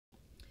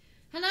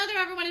Hello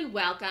there, everyone, and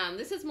welcome.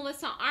 This is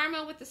Melissa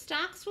Armo with the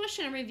Stock Swoosh,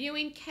 and I'm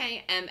reviewing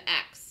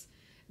KMX.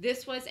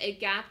 This was a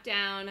gap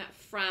down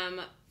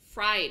from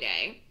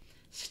Friday.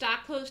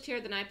 Stock closed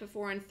here the night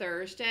before on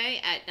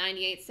Thursday at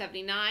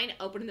 98.79,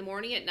 opened in the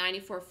morning at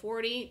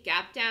 94.40,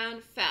 gap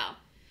down, fell.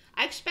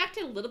 I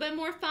expected a little bit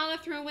more follow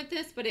through with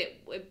this, but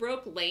it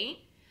broke late.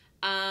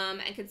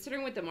 And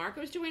considering what the market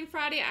was doing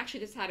Friday, I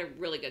actually just had a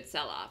really good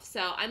sell-off.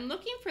 So I'm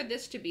looking for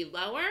this to be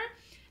lower.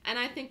 And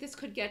I think this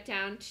could get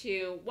down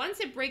to,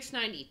 once it breaks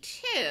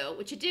 92,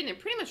 which it didn't, it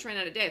pretty much ran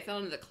out of day, it fell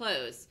into the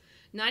close,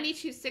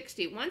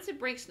 92.60. Once it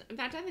breaks, in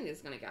fact, I think this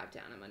is going to gap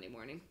down on Monday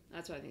morning.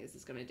 That's what I think this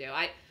is going to do.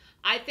 I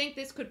think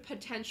this could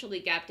potentially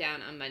gap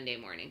down on Monday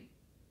morning.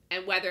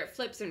 And whether it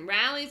flips and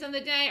rallies on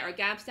the day or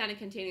gaps down and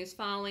continues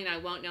falling, I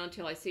won't know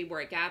until I see where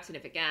it gaps and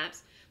if it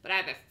gaps. But I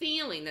have a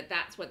feeling that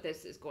that's what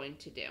this is going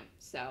to do.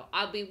 So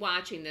I'll be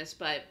watching this,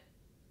 but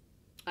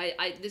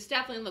this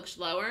definitely looks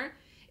lower.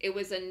 It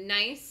was a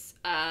nice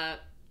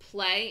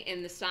play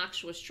in the Stock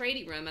Swoosh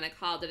trading room, and I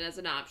called it as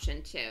an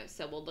option too.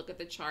 So we'll look at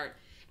the chart.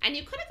 And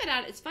you could have got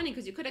out, it's funny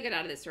because you could have got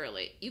out of this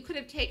early. You could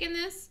have taken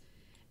this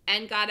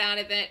and got out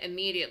of it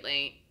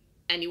immediately,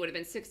 and you would have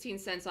been 16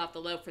 cents off the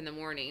low from the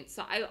morning.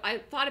 So I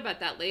thought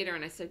about that later,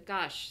 and I said,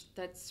 gosh,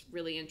 that's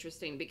really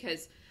interesting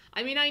because,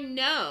 I mean, I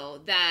know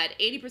that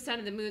 80%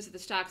 of the moves that the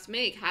stocks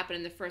make happen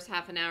in the first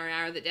half an hour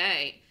of the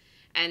day.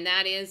 And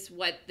that is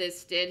what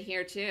this did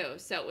here too.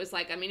 So it was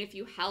like, I mean, if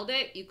you held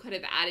it, you could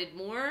have added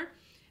more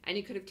and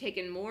you could have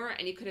taken more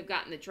and you could have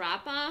gotten the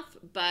drop off.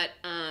 But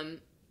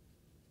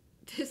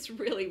this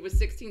really was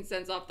 16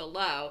 cents off the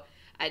low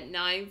at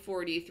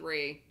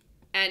 9.43.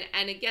 And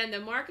again,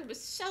 the market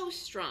was so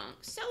strong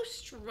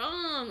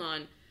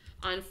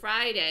on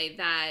Friday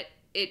that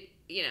it,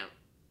 you know,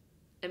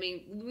 I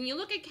mean, when you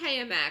look at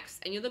KMX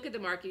and you look at the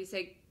market, you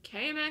say,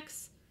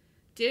 KMX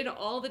did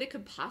all that it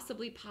could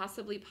possibly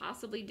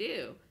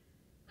do.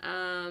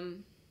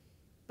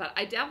 But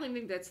I definitely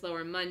think that's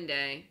lower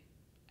Monday.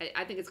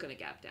 I think it's going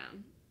to gap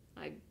down.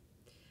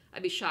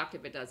 I'd be shocked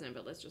if it doesn't,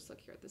 but let's just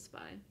look here at the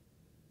SPY.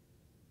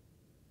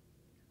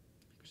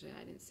 Actually,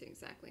 I didn't see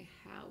exactly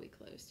how we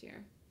closed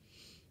here.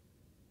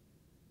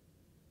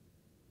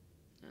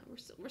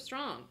 We're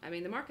strong. I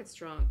mean, the market's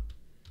strong.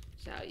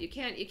 So you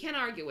can't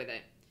argue with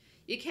it.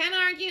 You can't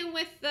argue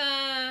with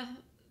the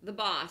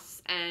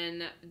boss,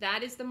 and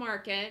that is the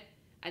market,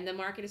 and the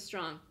market is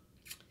strong.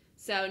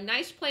 So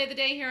nice play of the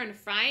day here on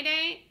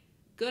Friday.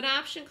 Good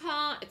option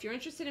call. If you're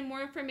interested in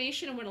more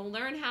information and want to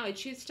learn how I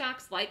choose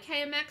stocks like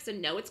KMX and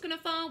know it's going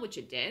to fall, which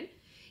it did,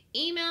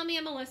 email me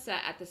at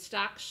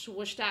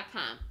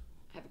melissa@thestockswoosh.com.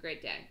 Have a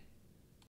great day.